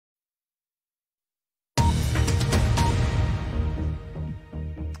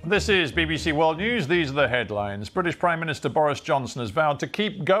This is BBC World News. These are the headlines. British Prime Minister Boris Johnson has vowed to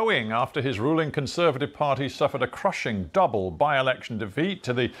keep going after his ruling Conservative Party suffered a crushing double by-election defeat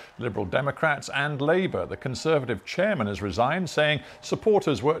to the Liberal Democrats and Labour. The Conservative chairman has resigned, saying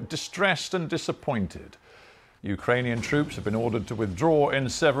supporters were distressed and disappointed. Ukrainian troops have been ordered to withdraw in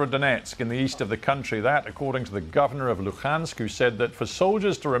Severodonetsk in the east of the country. That, according to the governor of Luhansk, who said that for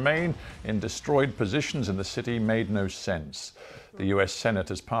soldiers to remain in destroyed positions in the city made no sense. The US Senate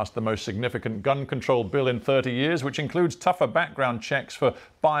has passed the most significant gun control bill in 30 years, which includes tougher background checks for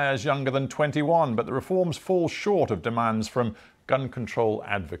buyers younger than 21. But the reforms fall short of demands from gun control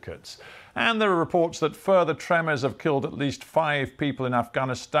advocates. And there are reports that further tremors have killed at least 5 people in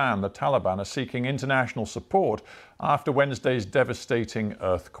Afghanistan. The Taliban are seeking international support after Wednesday's devastating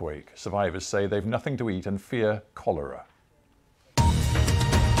earthquake. Survivors say they've nothing to eat and fear cholera.